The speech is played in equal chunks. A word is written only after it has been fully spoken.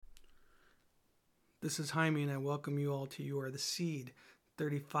This is Jaime, and I welcome you all to You Are the Seed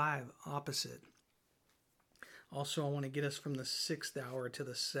 35 Opposite. Also, I want to get us from the 6th hour to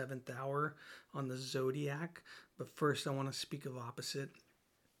the 7th hour on the zodiac. But first, I want to speak of opposite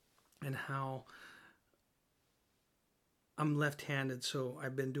and how I'm left handed, so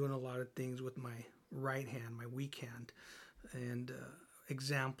I've been doing a lot of things with my right hand, my weak hand. And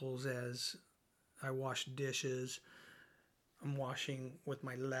examples as I wash dishes, I'm washing with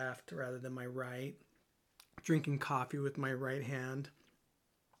my left rather than my right, drinking coffee with my right hand,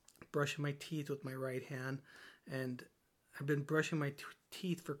 brushing my teeth with my right hand, and I've been brushing my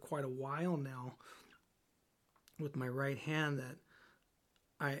teeth for quite a while now with my right hand that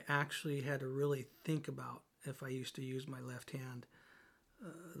I actually had to really think about if I used to use my left hand.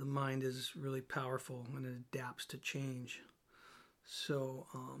 The mind is really powerful and it adapts to change. So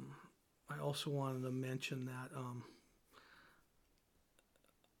I also wanted to mention that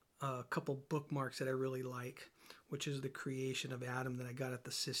a couple bookmarks that I really like, which is the creation of Adam that I got at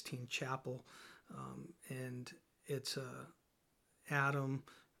the Sistine Chapel. And it's Adam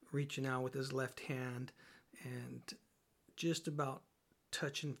reaching out with his left hand and just about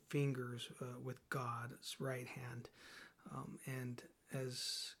touching fingers with God's right hand. And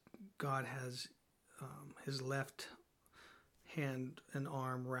as God has his left hand and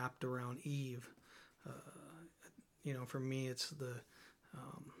arm wrapped around Eve, for me it's the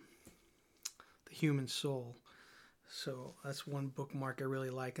human soul. So that's one bookmark I really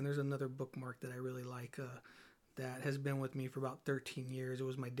like. And there's another bookmark that I really like that has been with me for about 13 years. It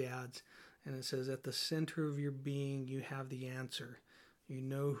was my dad's. And it says, at the center of your being, you have the answer. You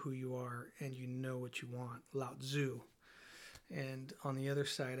know who you are and you know what you want. Lao Tzu. And on the other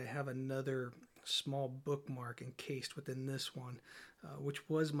side, I have another small bookmark encased within this one, which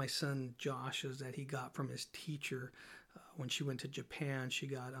was my son Josh's that he got from his teacher. When she went to Japan, she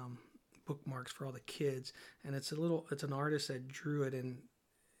got bookmarks for all the kids, and it's an artist that drew it, and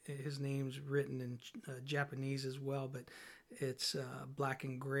his name's written in Japanese as well, but it's black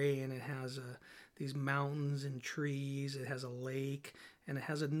and gray, and it has these mountains and trees. It has a lake, and it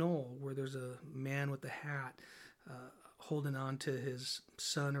has a knoll where there's a man with a hat holding on to his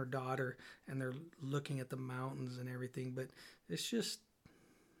son or daughter, and they're looking at the mountains and everything. But it's just,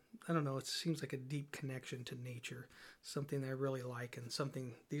 I don't know, it seems like a deep connection to nature, something that I really like, and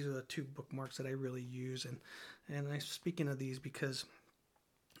these are the two bookmarks that I really use. And I'm speaking of these because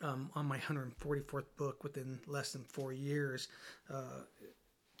on my 144th book within less than 4 years,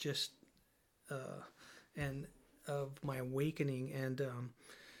 and of my awakening, and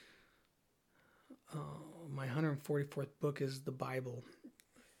my 144th book is the Bible.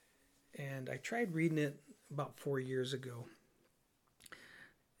 And I tried reading it about 4 years ago.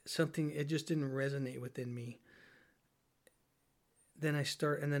 It just didn't resonate within me. Then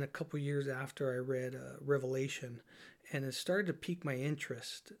a couple years after I read Revelation, and it started to pique my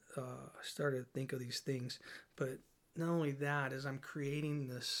interest. I started to think of these things, but not only that, as I'm creating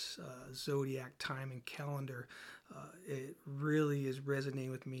this zodiac time and calendar, it really is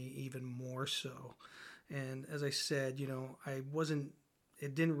resonating with me even more so. And as I said,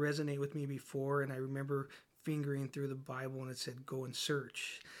 it didn't resonate with me before, and I remember fingering through the Bible and it said go and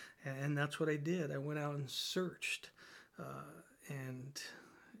search, and that's what I did. I went out and searched, and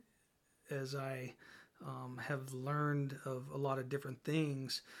as I have learned of a lot of different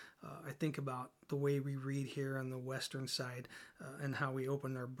things, I think about the way we read here on the western side, and how we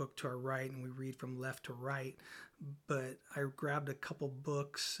open our book to our right and we read from left to right. But I grabbed a couple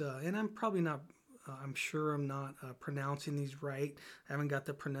books, and I'm sure I'm not pronouncing these right. I haven't got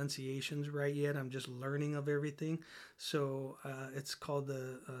the pronunciations right yet. I'm just learning of everything. So it's called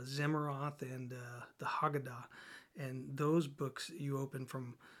the Zemaroth and the Haggadah. And those books you open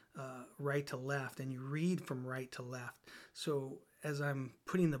from right to left, and you read from right to left. So as I'm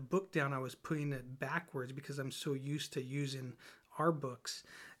putting the book down, I was putting it backwards because I'm so used to using our books.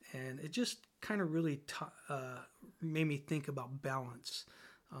 And it just kind of really made me think about balance.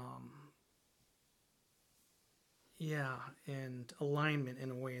 And alignment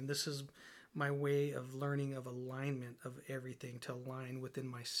in a way. And this is my way of learning of alignment of everything to align within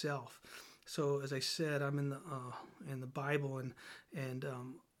myself. So as I said, I'm in the Bible, and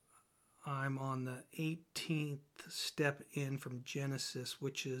I'm on the 18th step in from Genesis,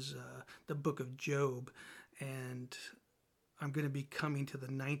 which is the book of Job, and I'm going to be coming to the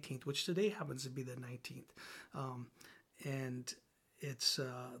 19th, which today happens to be the 19th, and it's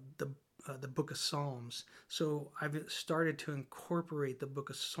the book of Psalms. So I've started to incorporate the book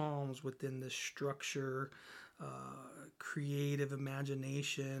of Psalms within this structure, creative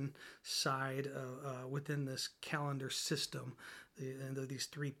imagination side within this calendar system, and these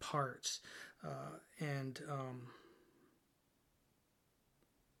three parts. And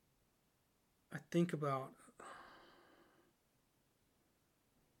I think about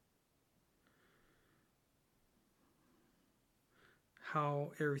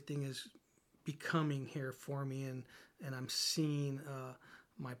how everything is becoming here for me, and I'm seeing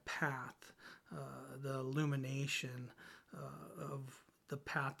my path, the illumination of the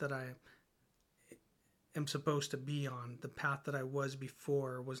path that I am supposed to be on. The path that I was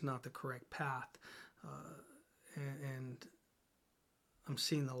before was not the correct path, and I'm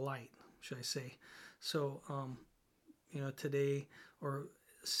seeing the light, should I say. So, today or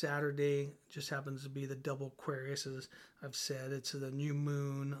Saturday just happens to be the double Aquarius, as I've said. It's the new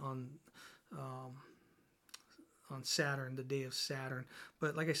moon on Saturn, the day of Saturn.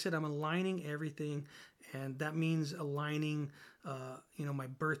 But like I said, I'm aligning everything, and that means aligning, my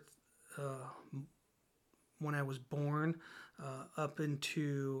birth, when I was born, up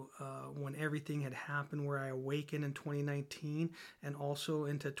into when everything had happened, where I awakened in 2019, and also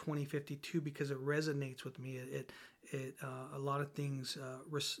into 2052, because it resonates with me. It a lot of things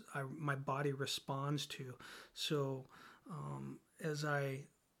my body responds to. So as I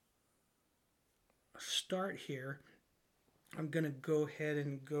start here, I'm going to go ahead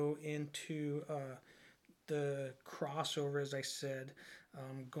and go into the crossover, as I said,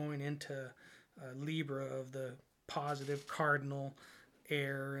 going into Libra, of the positive cardinal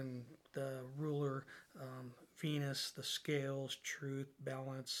air, and the ruler Venus, the scales, truth,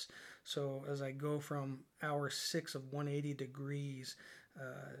 balance. So as I go from hour 6 of 180 degrees,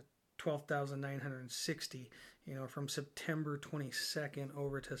 12,960, from September 22nd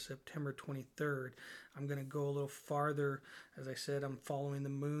over to September 23rd, I'm going to go a little farther. As I said, I'm following the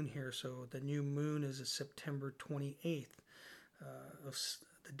moon here. So the new moon is September 28th, of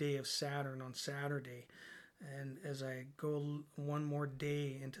the day of Saturn, on Saturday. And as I go one more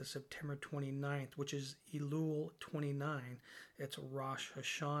day into September 29th, which is Elul 29, it's Rosh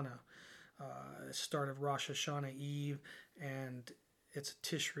Hashanah, start of Rosh Hashanah Eve, and it's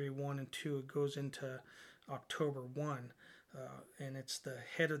Tishri 1 and 2. It goes into October 1, and it's the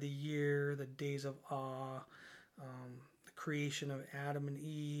head of the year, the days of awe, the creation of Adam and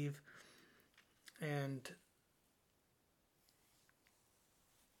Eve. And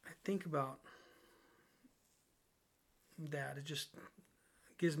I think about that. It just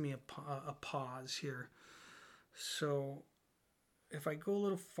gives me a pause here. So if I go a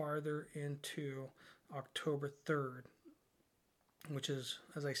little farther into October 3rd, which is,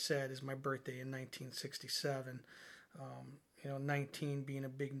 as I said, is my birthday in 1967. 19 being a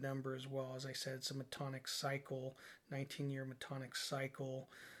big number as well. As I said, it's a Metonic cycle, 19-year Metonic cycle.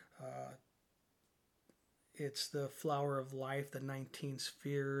 It's the flower of life, the 19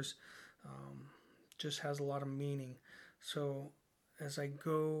 spheres. Just has a lot of meaning. So as I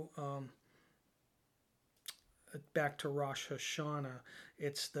go back to Rosh Hashanah,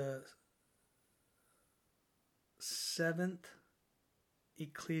 it's the 7th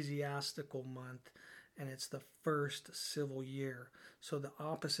ecclesiastical month, and it's the first civil year. So the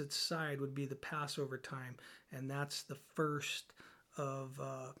opposite side would be the Passover time, and that's the first of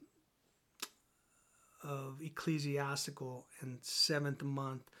ecclesiastical, and 7th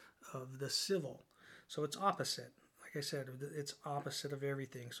month of the civil. So it's opposite. Like I said, it's opposite of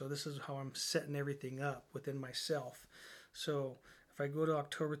everything. So this is how I'm setting everything up within myself. So if I go to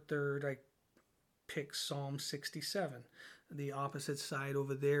October 3rd, I pick Psalm 67. The opposite side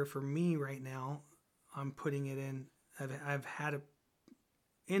over there for me right now, I'm putting it in. I've had it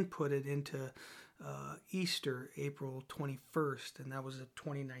inputted into Easter, April 21st, and that was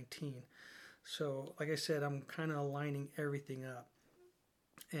 2019. So, like I said, I'm kind of aligning everything up.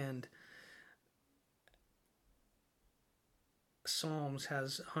 And Psalms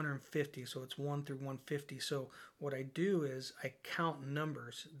has 150, so it's 1 through 150. So what I do is I count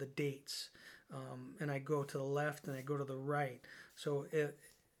numbers, the dates, and I go to the left and I go to the right. So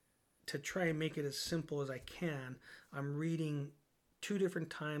to try and make it as simple as I can, I'm reading 2 different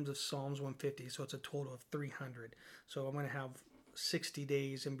times of Psalms 150, so it's a total of 300. So I'm going to have 60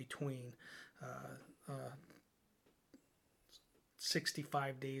 days in between,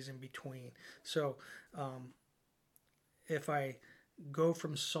 65 days in between. So if I go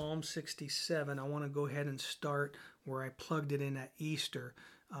from Psalm 67, I want to go ahead and start where I plugged it in at Easter,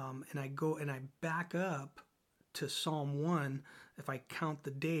 and I go and I back up to Psalm 1. If I count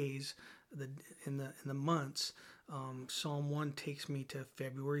the days, in the months, Psalm 1 takes me to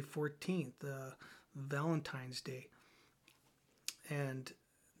February 14th, Valentine's Day, and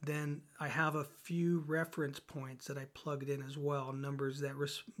then I have a few reference points that I plugged in as well, numbers that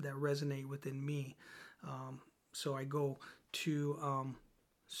resonate within me. So I go to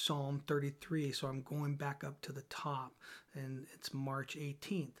Psalm 33. So I'm going back up to the top, and it's March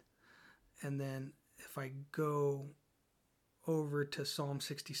 18th. And then if I go over to Psalm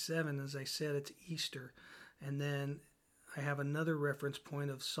 67, as I said, it's Easter. And then I have another reference point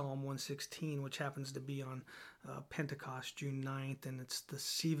of Psalm 116, which happens to be on Pentecost, June 9th, and it's the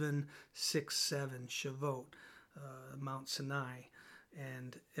Sivan 6-7, Shavuot, Mount Sinai.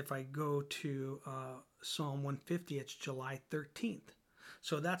 And if I go to Psalm 150, it's July 13th.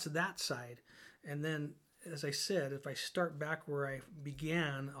 So that's that side. And then, as I said, if I start back where I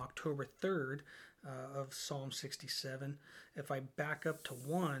began, October 3rd of Psalm 67, if I back up to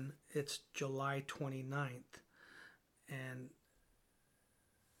 1, it's July 29th. And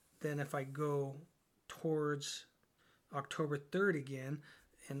then if I go towards October 3rd again,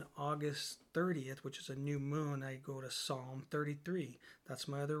 and August 30th, which is a new moon, I go to Psalm 33. That's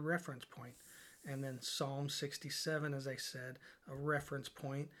my other reference point. And then Psalm 67, as I said, a reference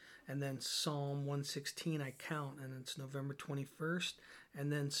point. And then Psalm 116, I count, and it's November 21st.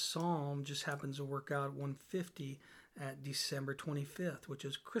 And then Psalm just happens to work out 150 at December 25th, which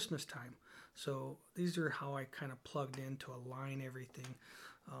is Christmas time. So these are how I kind of plugged in to align everything,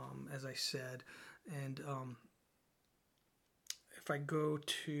 as I said. And if I go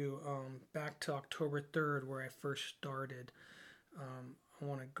to back to October 3rd, where I first started, I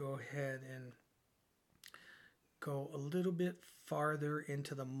want to go ahead and go a little bit farther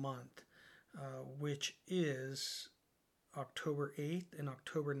into the month, which is October 8th and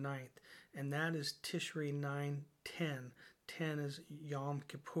October 9th, and that is Tishrei 9/10. 10 is Yom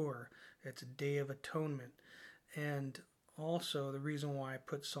Kippur. It's a Day of Atonement. And also the reason why I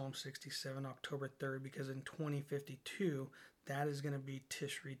put Psalm 67 October 3rd, because in 2052 that is going to be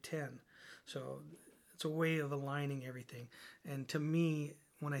Tishrei 10. So it's a way of aligning everything. And to me,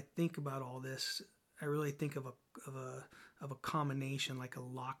 when I think about all this, I really think of a combination, like a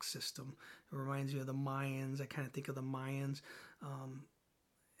lock system. It reminds me of the Mayans. I kind of think of the Mayans.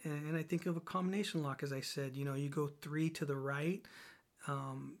 And I think of a combination lock, as I said. You know, you go 3 to the right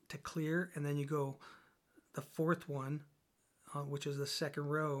to clear, and then you go the fourth one, which is the second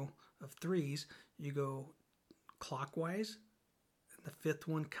row of 3s. You go clockwise, and the fifth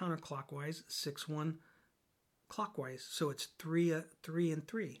one counterclockwise, sixth one clockwise. So it's 3 and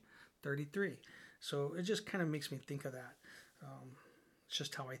 3, 33. So it just kind of makes me think of that. It's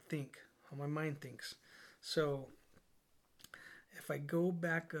just how I think, how my mind thinks. So if I go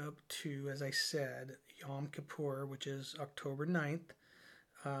back up to, as I said, Yom Kippur, which is October 9th,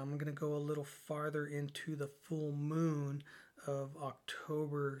 I'm going to go a little farther into the full moon of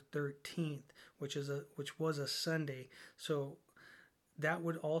October 13th, which was a Sunday. So that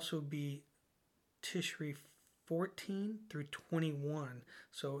would also be Tishrei 14 through 21.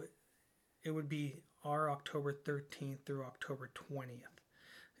 So it would be our October 13th through October 20th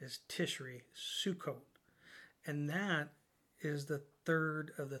is Tishrei, Sukkot. And that is the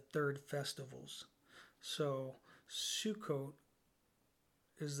third of the third festivals. So Sukkot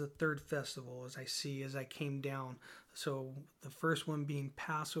is the third festival, as I came down. So the first one being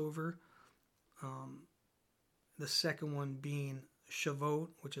Passover, the second one being Shavuot,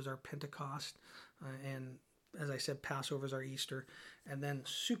 which is our Pentecost, and as I said, Passover is our Easter, and then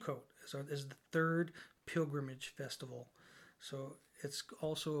Sukkot is the third pilgrimage festival. So it's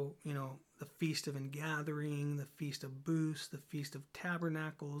also, you know, the Feast of Ingathering, the Feast of Booths, the Feast of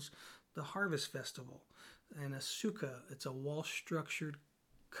Tabernacles, the Harvest Festival. And a sukkah, it's a wall structured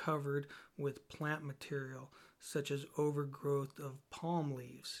covered with plant material, such as overgrowth of palm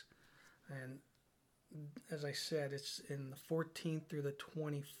leaves. And as I said, it's in the 14th through the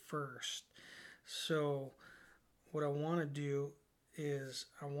 21st. So what I want to do is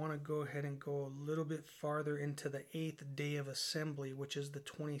I want to go ahead and go a little bit farther into the 8th day of assembly, which is the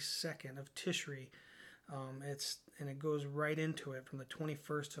 22nd of Tishrei. It goes right into it from the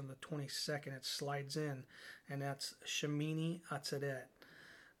 21st to the 22nd. It slides in, and that's Shemini Atzeret,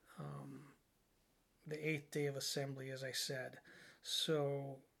 the 8th day of assembly, as I said.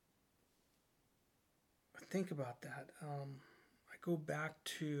 So think about that. I go back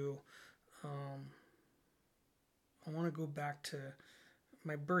to I want to go back to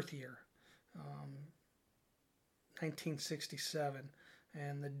my birth year, 1967,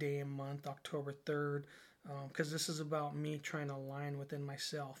 and the day and month, October 3rd, because this is about me trying to align within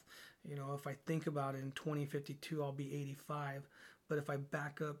myself. You know, if I think about it, in 2052, I'll be 85, but if I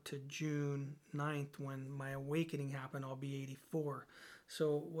back up to June 9th, when my awakening happened, I'll be 84.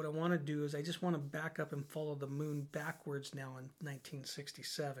 So what I want to do is I just want to back up and follow the moon backwards now in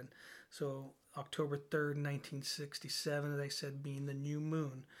 1967. So October 3rd, 1967, as I said, being the new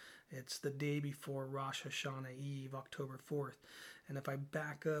moon. It's the day before Rosh Hashanah Eve, October 4th. And if I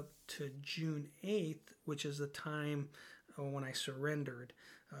back up to June 8th, which is the time when I surrendered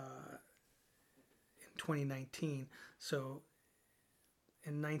in 2019, so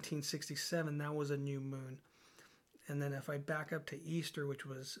in 1967, that was a new moon. And then if I back up to Easter, which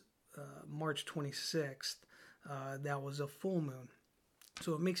was March 26th, that was a full moon.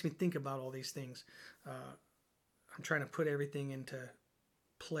 So it makes me think about all these things. I'm trying to put everything into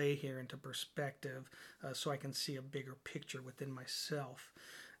play here, into perspective, so I can see a bigger picture within myself.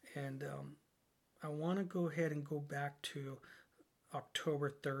 And I want to go ahead and go back to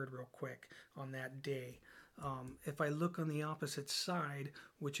October 3rd real quick on that day. If I look on the opposite side,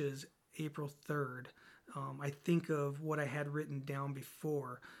 which is April 3rd, I think of what I had written down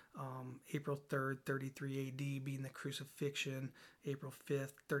before. April 3rd, 33 AD being the crucifixion, April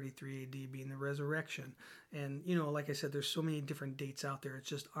 5th, 33 AD being the resurrection. And, like I said, there's so many different dates out there. It's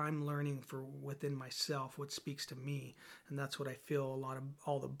just I'm learning for within myself what speaks to me. And that's what I feel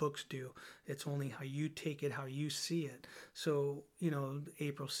all the books do. It's only how you take it, how you see it. So,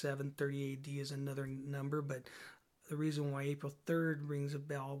 April 7th, 30 AD is another number, but the reason why April 3rd rings a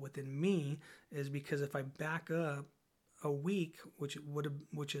bell within me is because if I back up a week,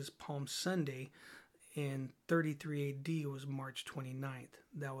 which is Palm Sunday, in 33 AD was March 29th.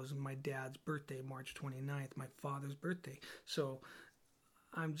 That was my dad's birthday, March 29th, my father's birthday. So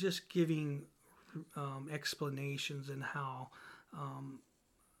I'm just giving explanations and how I'm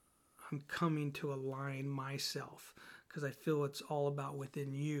coming to align myself, because I feel it's all about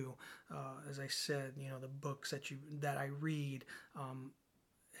within you. As I said, the books that I read,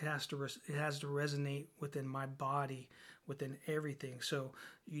 it has to resonate within my body, within everything. So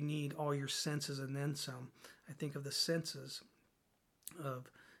you need all your senses and then some. I think of the senses of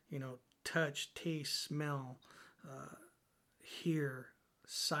touch, taste, smell, hear,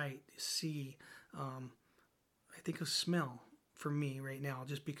 sight, see. I think of smell for me right now,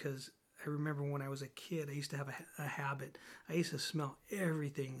 just because I remember when I was a kid, I used to have a habit. I used to smell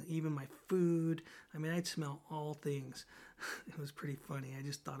everything, even my food. I mean, I'd smell all things. It was pretty funny. I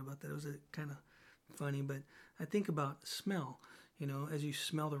just thought about that. It was kind of funny, but I think about smell. As you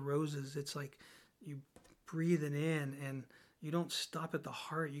smell the roses, it's like you breathe it in, and you don't stop at the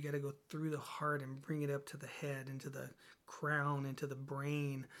heart. You got to go through the heart and bring it up to the head, into the crown, into the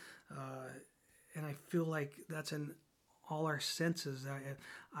brain. And I feel like that's in all our senses.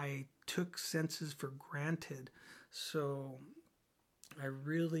 I took senses for granted. So I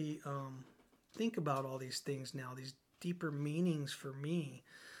really think about all these things now, these deeper meanings for me,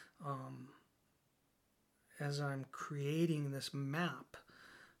 as I'm creating this map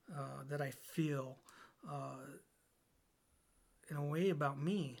that I feel in a way about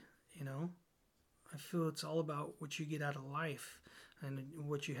me. I feel it's all about what you get out of life and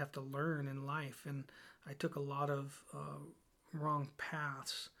what you have to learn in life. And I took a lot of wrong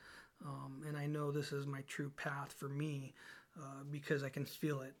paths, and I know this is my true path for me, because I can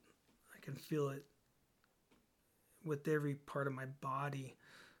feel it. I can feel it with every part of my body.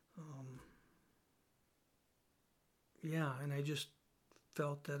 And I just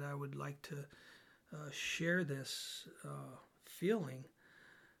felt that I would like to share this feeling,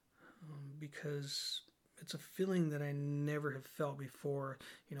 because it's a feeling that I never have felt before,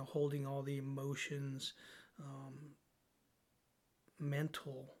 holding all the emotions,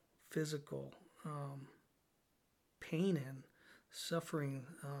 mental, physical, pain and suffering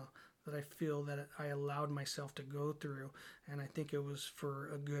that I feel that I allowed myself to go through. And I think it was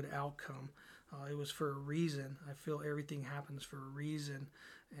for a good outcome. It was for a reason. I feel everything happens for a reason.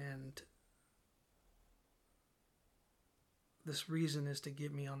 And this reason is to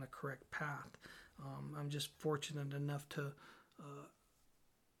get me on the correct path. I'm just fortunate enough to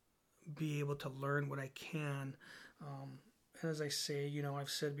be able to learn what I can. And as I say, I've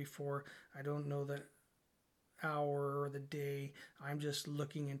said before, I don't know the hour or the day. I'm just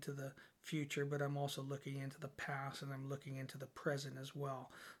looking into the future, but I'm also looking into the past, and I'm looking into the present as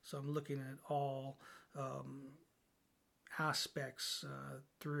well. So I'm looking at all aspects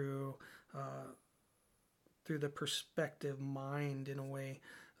through the perspective mind, in a way,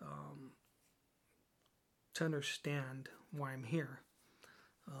 to understand why I'm here.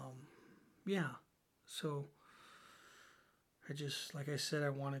 So I just, like I said, I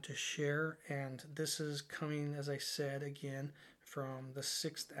wanted to share, and this is coming, as I said, again, from the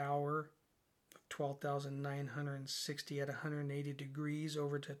 6th hour of 12,960 at 180 degrees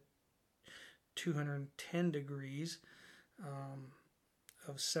over to 210 degrees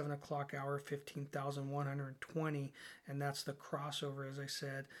of 7 o'clock hour, 15,120, and that's the crossover, as I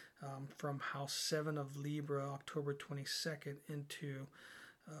said, from House 7 of Libra, October 22nd, into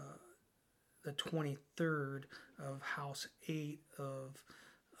the 23rd of House 8 of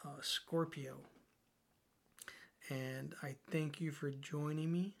Scorpio. And I thank you for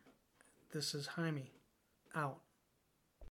joining me. This is Jaime, out.